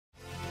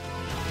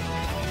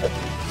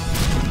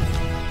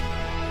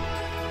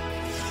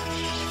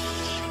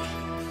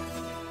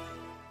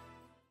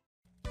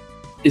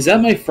Is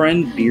that my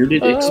friend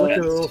Bearded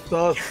Expense?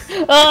 I'm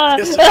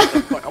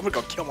gonna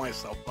go kill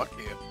myself. Fuck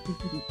you.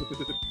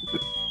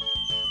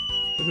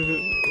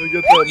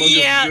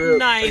 Yeah,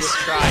 nice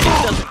try.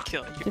 It doesn't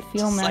kill you. To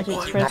feel magic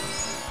trip.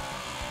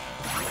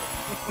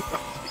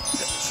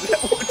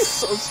 That looks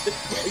so sick.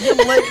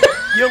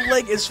 Your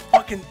leg is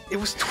fucking. It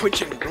was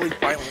twitching really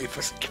violently.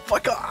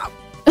 Fuck off.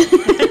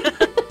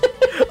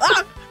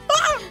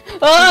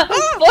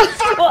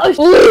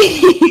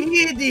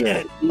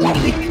 Idiot!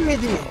 Idiot!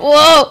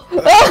 Whoa!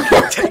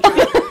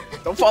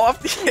 Don't fall off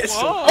the edge.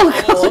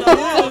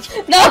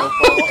 No!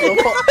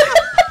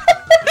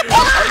 I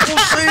will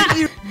save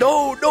you.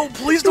 No, no,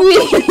 please don't.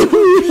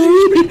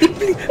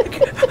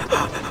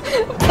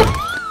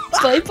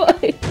 Bye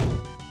bye.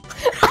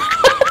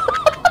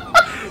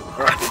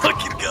 Alright,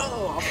 fucking go.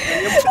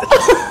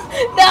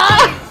 No!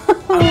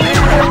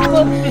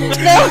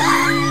 No!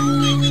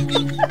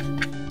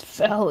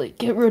 Valley,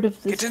 get rid of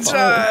this. Get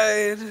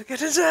inside! Fire.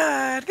 Get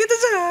inside! Get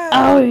inside!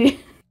 Owie!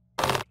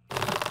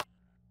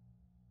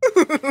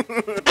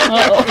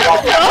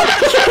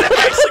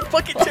 It's like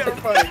fucking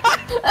terrifying.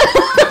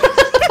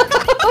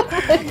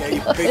 Yeah,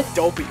 you big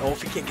dopey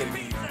oaf, you can't get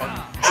me.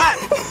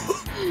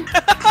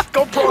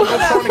 Go prone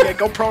again,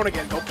 go prone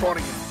again, go prone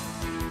again.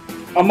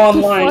 I'm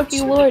online.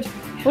 Fucking lord.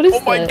 What is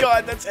that? Oh my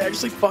god, that's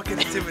actually fucking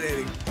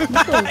intimidating.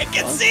 I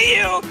can see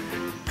you!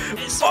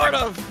 Sort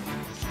of.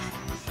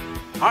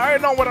 I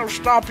know what'll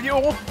stop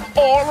you.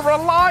 All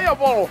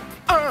reliable.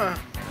 Where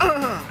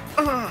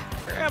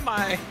am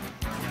I?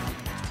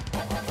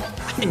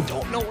 I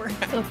don't know where I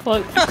am. The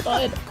fuck?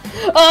 God.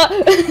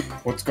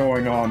 What's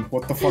going on?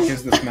 What the fuck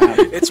is this map?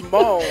 It's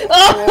Mo.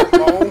 Hello,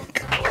 Mo.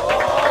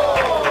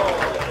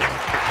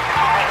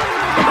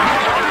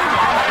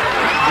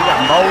 You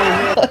got Mo in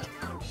here?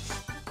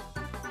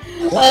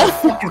 What the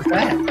fuck is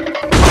that?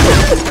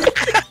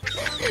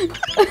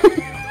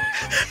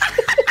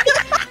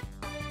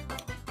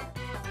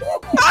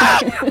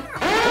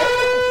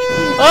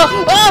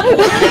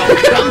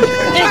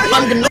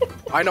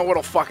 I know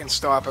what'll fucking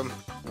stop him.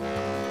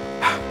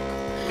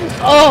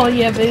 Oh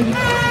yeah, baby.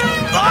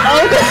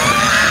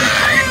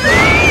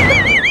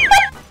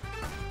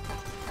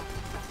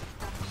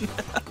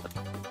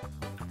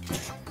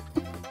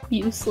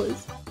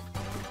 Useless.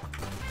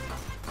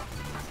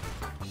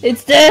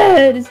 It's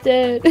dead. It's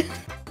dead.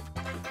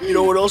 You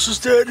know what else is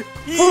dead?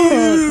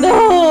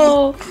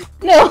 No.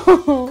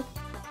 No.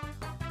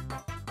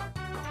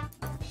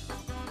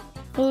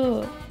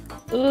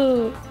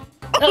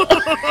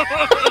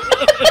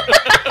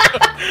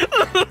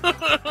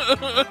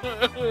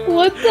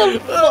 What the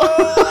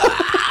fuck?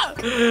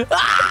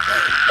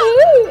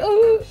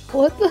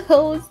 What the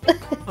hell is that?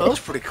 That was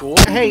pretty cool.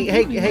 Hey,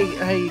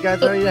 you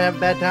guys ready to have a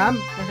bad time?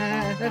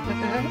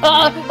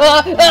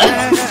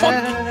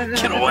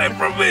 Get away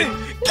from me!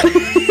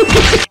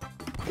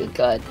 Good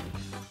God.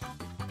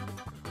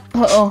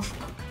 Uh-oh.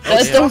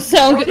 That don't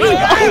sound good.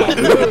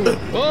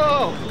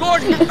 Whoa!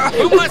 Gordon,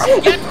 you must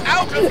get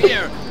out of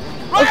here!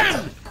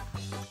 Run!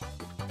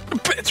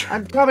 Bitch!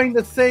 I'm coming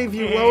to save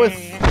you, Lois.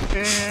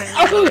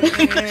 Oh,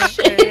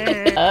 shit.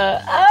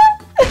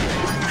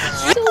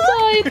 Still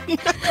died.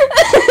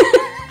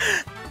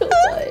 Still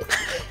died.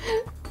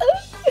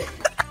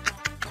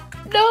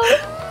 No.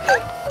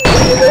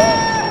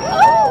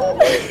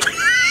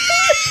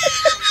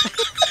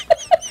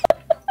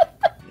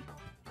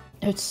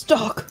 It's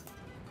stuck.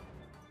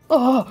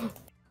 Oh.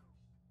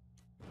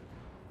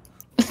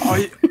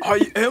 I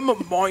am a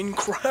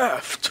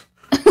Minecraft.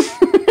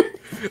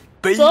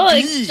 Baby.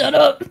 Sonic, shut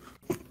up.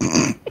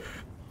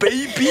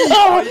 Baby,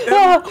 I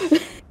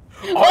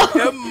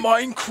am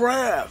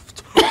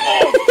Minecraft.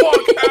 Oh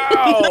fuck!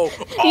 Ow!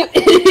 You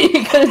idiot!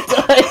 You're gonna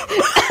die.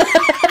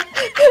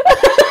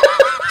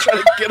 Try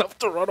to get up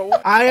to run away.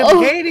 I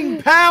am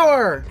gaining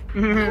power.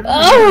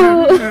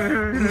 Oh!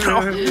 No,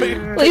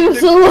 Leave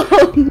us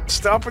alone.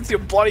 stop with your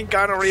bloody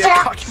gonorrhea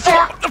cocky.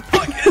 What the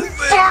fuck is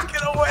this?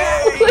 Get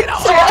away! Get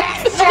away!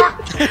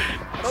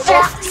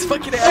 Oh, this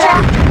fucking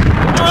ass.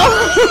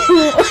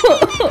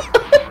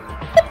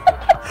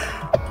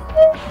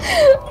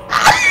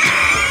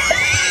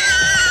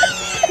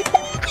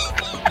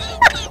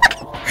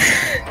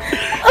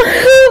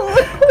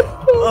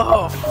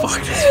 Oh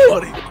fuck, that's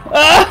funny.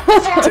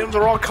 Tim,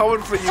 they're all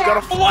coming for you. You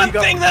gotta. One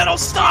thing that'll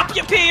stop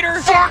you,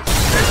 Peter.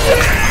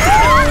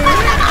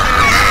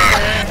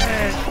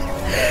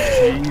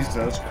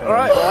 Jesus Christ.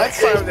 Alright, well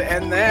that's time to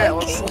end that.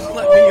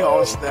 Let me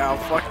host now.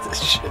 Fuck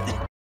this shit.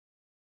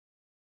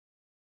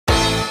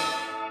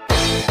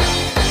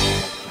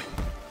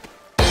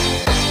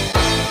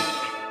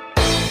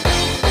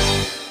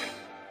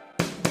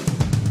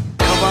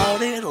 Come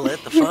on in,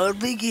 let the fun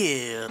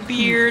begin.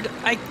 Beard,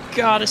 I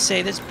gotta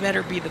say, this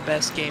better be the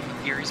best game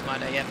of Garry's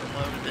Mod I ever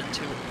loaded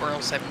into, or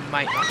else I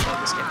might not play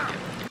this game again.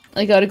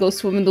 I gotta go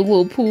swim in the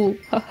little pool.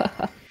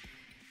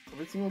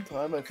 Every single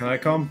time I Can I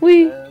come?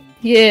 Wee.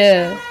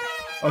 Yeah.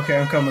 Okay,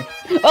 I'm coming.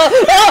 Oh!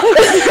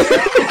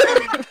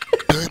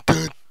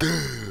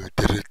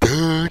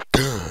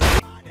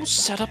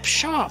 set up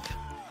shop.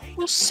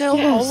 We'll sell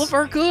Yes. all of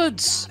our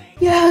goods.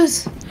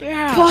 Yes!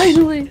 Yeah.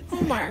 Finally!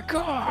 Oh my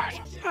god.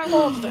 I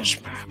love this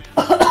map.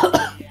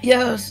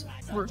 Yes!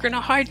 We're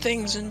gonna hide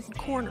things in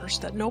corners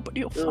that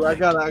nobody will Ooh, find.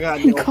 I got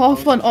And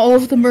cough on all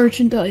of the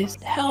merchandise.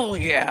 Hell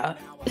yeah.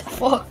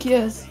 Fuck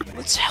yes.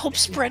 Let's help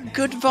spread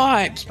good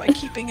vibes by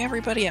keeping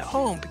everybody at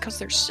home because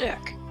they're sick.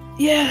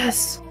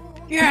 Yes!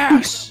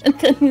 Yes! And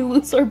then we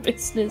lose our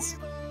business.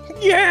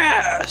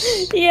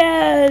 Yes!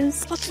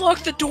 Yes! Let's lock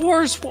the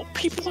doors while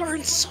people are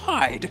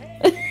inside.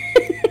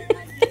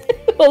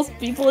 Most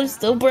people are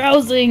still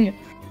browsing.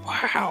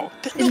 Wow.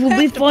 It They'll will have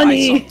be to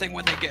funny. buy something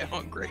when they get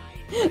hungry.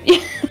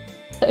 Yeah,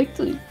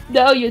 exactly.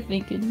 Now you're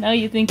thinking. Now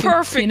you're thinking.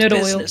 Perfect peanut oil.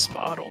 business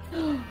model.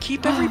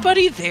 Keep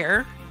everybody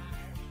there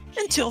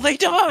until they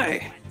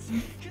die.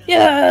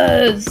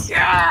 Yes!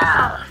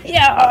 Yeah!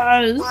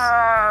 Yes!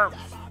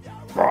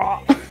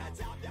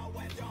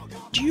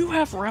 Do you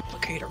have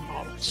replicator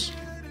models?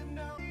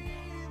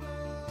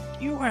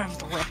 You have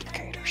the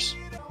replicators.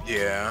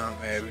 Yeah,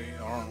 maybe.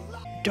 I don't know.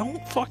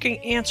 Don't fucking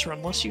answer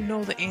unless you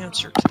know the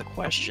answer to the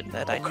question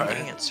that I need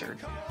Okay. answered.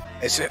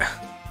 Is it?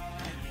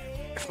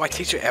 If my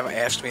teacher ever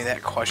asked me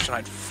that question,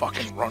 I'd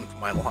fucking run for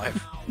my life.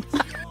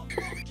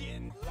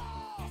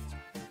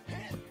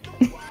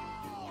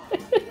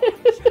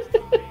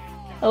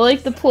 I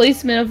like the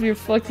placement of your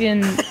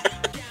fucking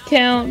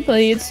count.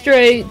 Play it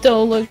straight.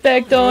 Don't look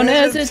back. Don't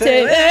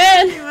hesitate.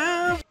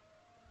 And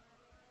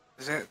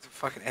Is that the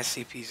fucking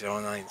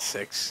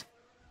SCP-096?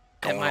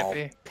 That Going might all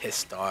be.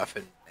 pissed off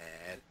and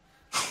mad.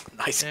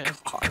 Nice Yeah.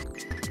 car.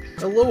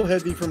 Hello,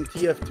 Heavy from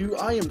TF2.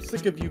 I am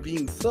sick of you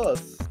being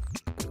sus.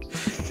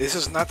 This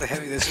is not the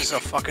heavy. This is a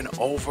fucking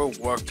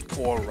overworked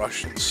poor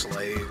Russian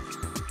slave.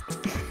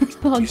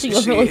 You hunting see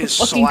over like a his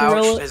fucking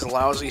gorilla. his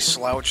lousy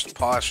slouched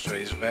posture.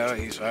 He's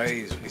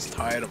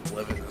tired of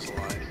living this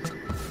life.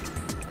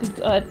 Good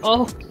God.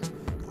 Oh.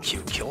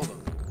 You killed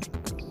him.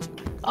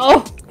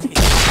 Oh. He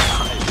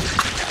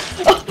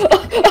died.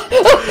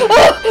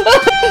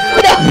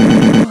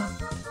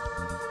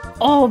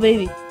 Oh,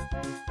 baby.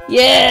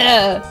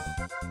 Yeah.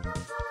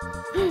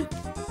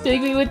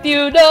 Take me with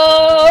you.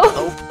 No.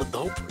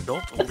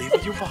 Nope, I'm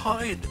leaving you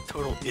behind,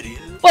 total idiot.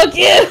 Fuck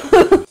you.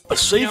 A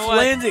safe You know what?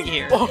 landing!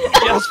 Here. Oh,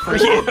 Just for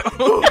you.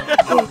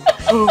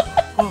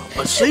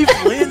 a safe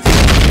landing!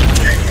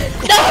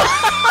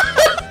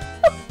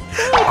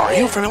 Are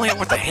you familiar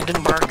with the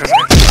Hindenburg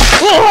design?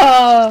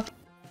 Ah!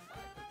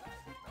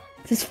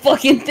 This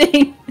fucking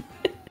thing.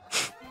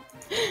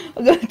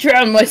 I'm gonna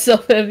drown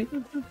myself, Heavy.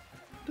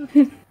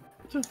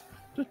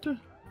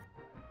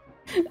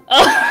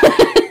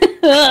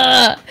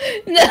 No.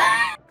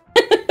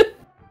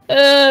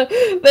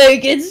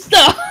 Make it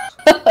stop.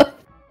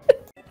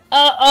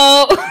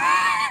 Uh-oh.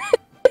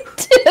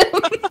 Tim.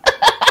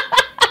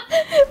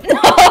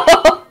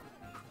 No.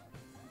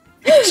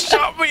 You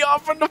shot me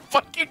off in the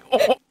fucking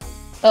wall!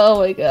 Oh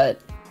my god.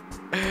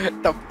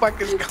 The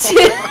fuck is going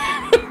Tim.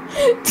 on?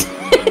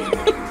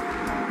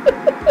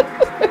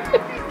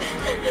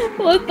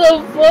 What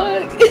the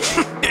fuck?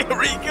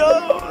 Here he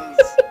goes!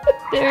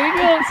 There he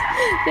goes.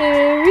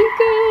 There he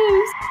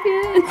goes.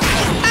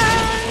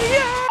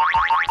 Yeah.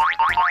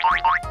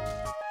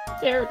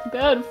 Dear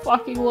good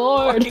fucking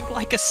lord. Fucking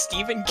like a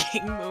Stephen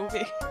King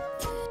movie.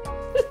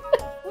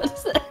 What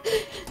is that?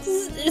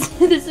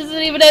 This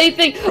isn't even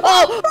anything.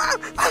 Oh!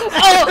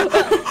 Oh!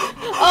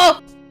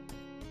 Oh!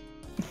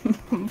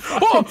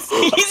 Whoa!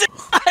 He's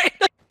inside!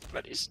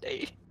 But he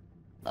stayed.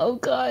 Oh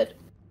god.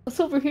 What's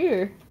over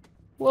here?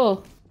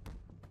 Whoa.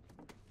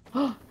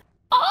 Oh!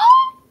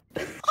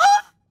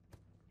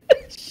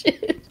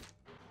 Shit.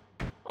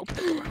 Open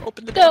the door,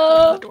 open the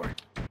No. door,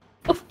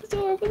 Open the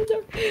door, open the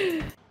door.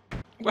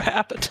 What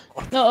happened?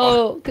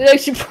 No,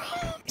 connection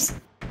problems.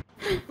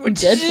 We're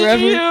dead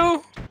forever. You?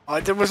 All I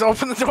did was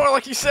open the door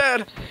like you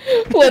said.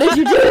 What did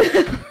you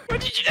do?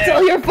 What did you It's do?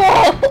 all your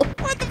fault.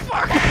 What the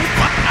fuck?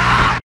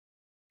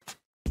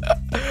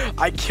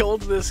 I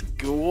killed this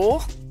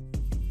ghoul,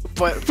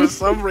 but for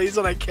some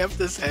reason I kept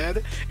his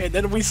head, and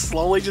then we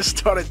slowly just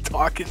started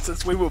talking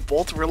since we were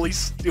both really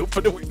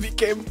stupid and we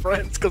became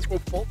friends because we're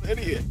both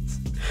idiots.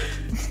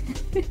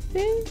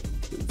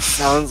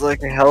 Sounds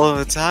like a hell of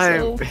a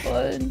time. So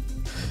fun.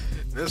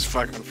 This is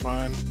fucking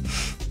fun.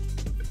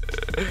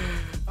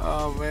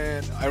 Oh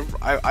man,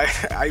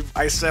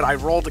 I said I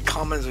rolled the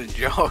cum as a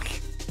joke,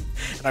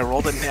 and I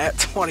rolled a nat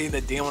 20, and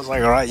the DM was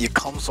like, "All right, you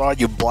cum sword,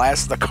 you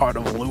blast the cart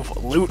of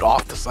loot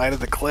off the side of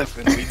the cliff,"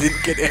 and we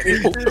didn't get any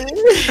loot.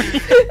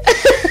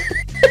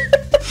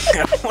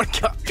 Everyone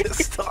got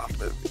pissed off.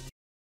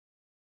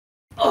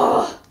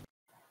 Oh.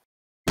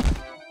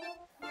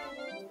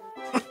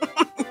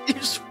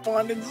 You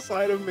spawned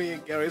inside of me,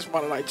 and Garry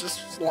spawned, and I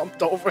just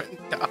slumped over and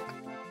died.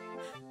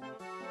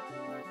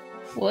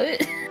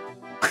 What?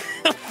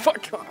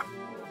 Fuck off.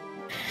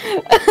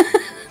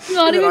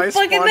 Not And then even I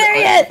fucking spawned- there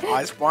yet.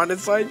 I spawned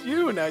inside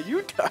you. Now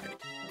you died.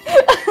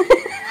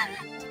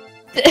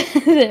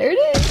 There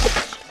it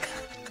is.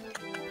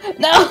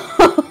 No.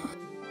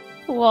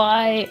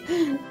 Why?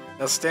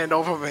 Now stand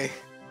over me.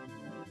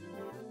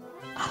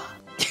 Oh.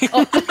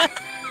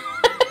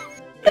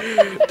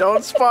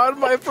 Don't spawn,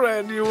 my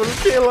friend. You will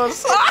kill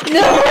us.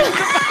 No!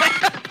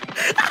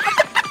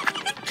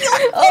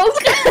 Oh,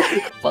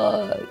 God.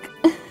 Fuck.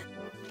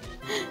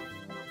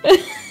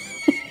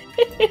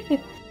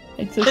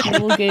 I took my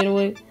little gate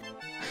away.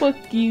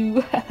 Fuck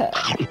you.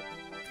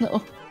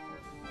 No.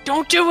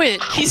 Don't do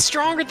it! He's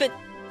stronger than...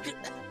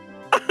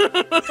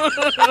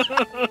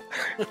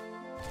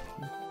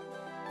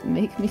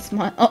 Make me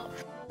smile. Oh.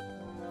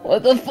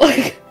 What the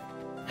fuck?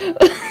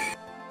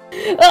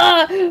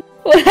 Ah!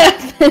 What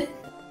happened?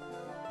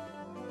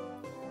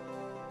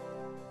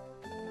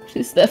 What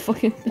is that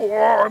fucking thing?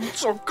 Oh, I'm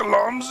so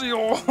clumsy.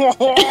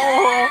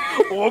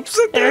 Oops,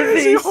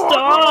 Everything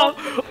stop!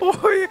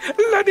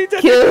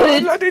 Kill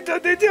it!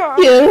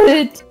 Kill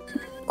it!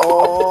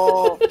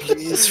 Oh,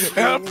 please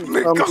free Help me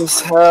me, from God.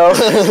 this hell.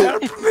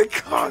 Help me,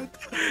 God.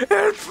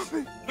 Help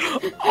me.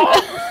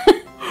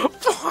 Oh,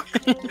 fuck.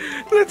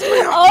 Let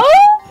me out. Oh!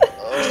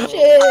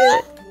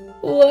 Shit!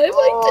 Why am I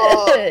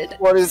dead?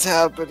 What is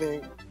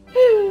happening?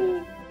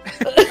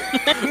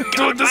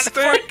 Do the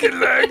stanky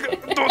leg.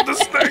 Do the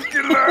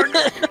stanky leg.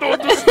 Do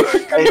the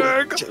stanky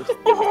leg.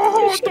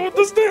 Oh, do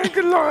the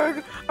stanky leg.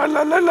 La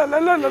la la la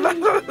la la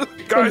la.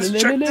 Guys,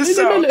 check this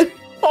out.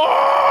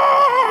 Oh!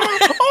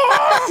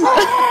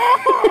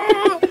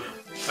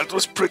 That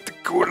was pretty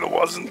cool,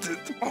 wasn't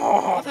it?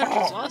 Oh, that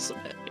was awesome.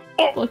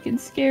 Fucking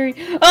scary.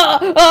 Ah!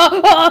 Ah!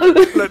 Ah!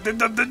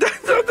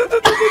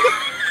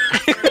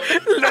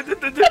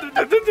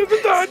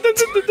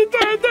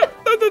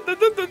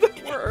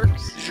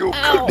 Works. You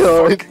Ow.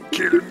 could fucking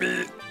kill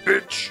me,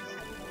 bitch.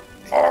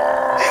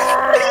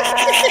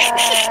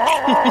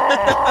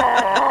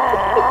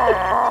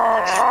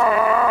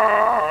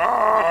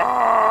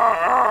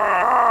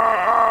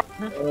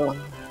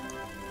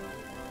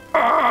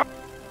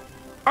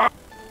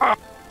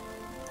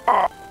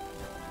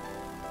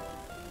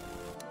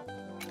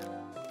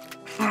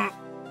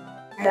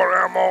 More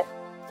ammo.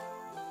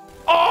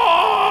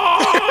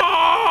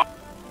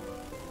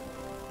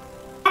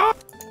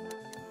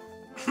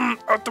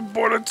 Out of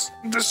bullets.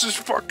 This is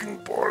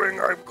fucking boring.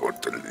 I'm going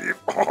to leave.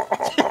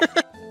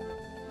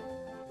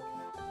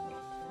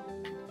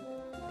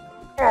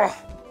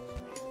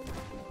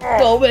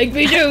 Don't make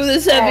me do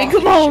this, Abby.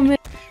 Come on, man.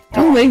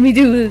 Don't make me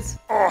do this.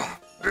 Oh,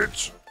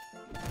 bitch.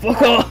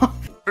 Fuck off.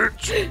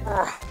 Bitch.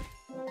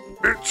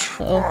 Bitch.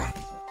 Oh.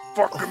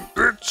 Fucking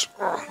bitch.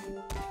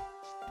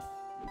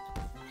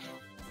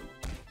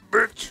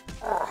 Bitch.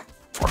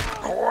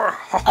 Fucking whore.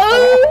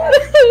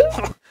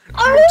 Oh.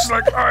 Looks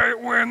like I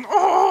win.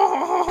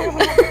 Oh.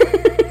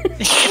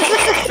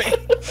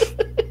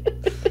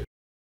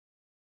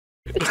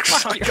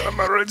 Looks like I'm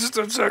a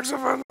registered sex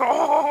offender.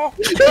 Oh.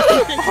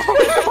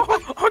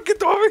 Oh,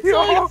 get over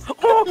here.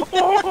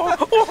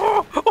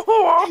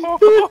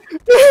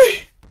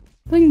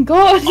 Thank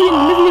God you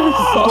never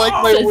saw Like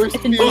my worst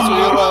fears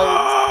realized.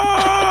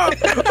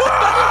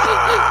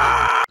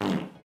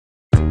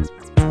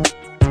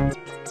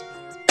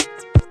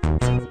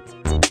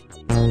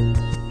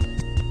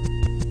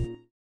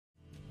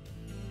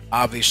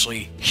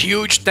 Obviously,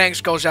 huge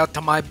thanks goes out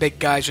to my big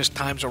guys this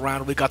time's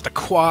around. We got the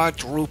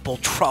quadruple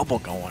trouble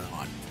going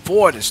on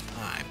for this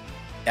time.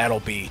 That'll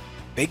be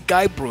Big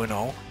Guy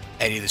Bruno,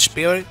 Eddie the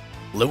Spirit,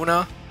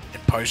 Luna,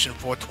 and Person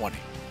 420.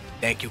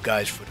 Thank you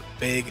guys for the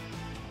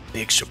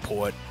big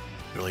support.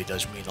 It really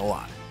does mean a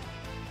lot.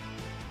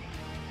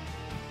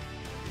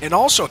 And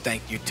also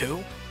thank you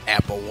to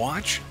Apple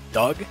Watch,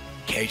 Doug,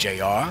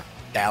 KJR,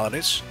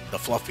 Dallas, The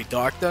Fluffy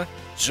Doctor,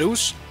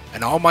 Zeus,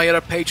 and all my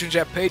other patrons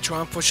at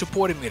Patreon for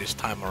supporting me this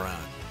time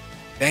around.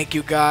 Thank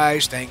you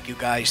guys, thank you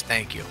guys,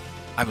 thank you.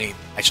 I mean,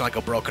 I sound like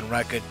a broken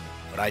record,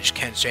 but I just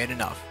can't say it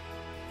enough.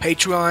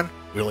 Patreon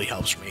really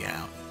helps me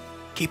out.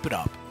 Keep it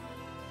up.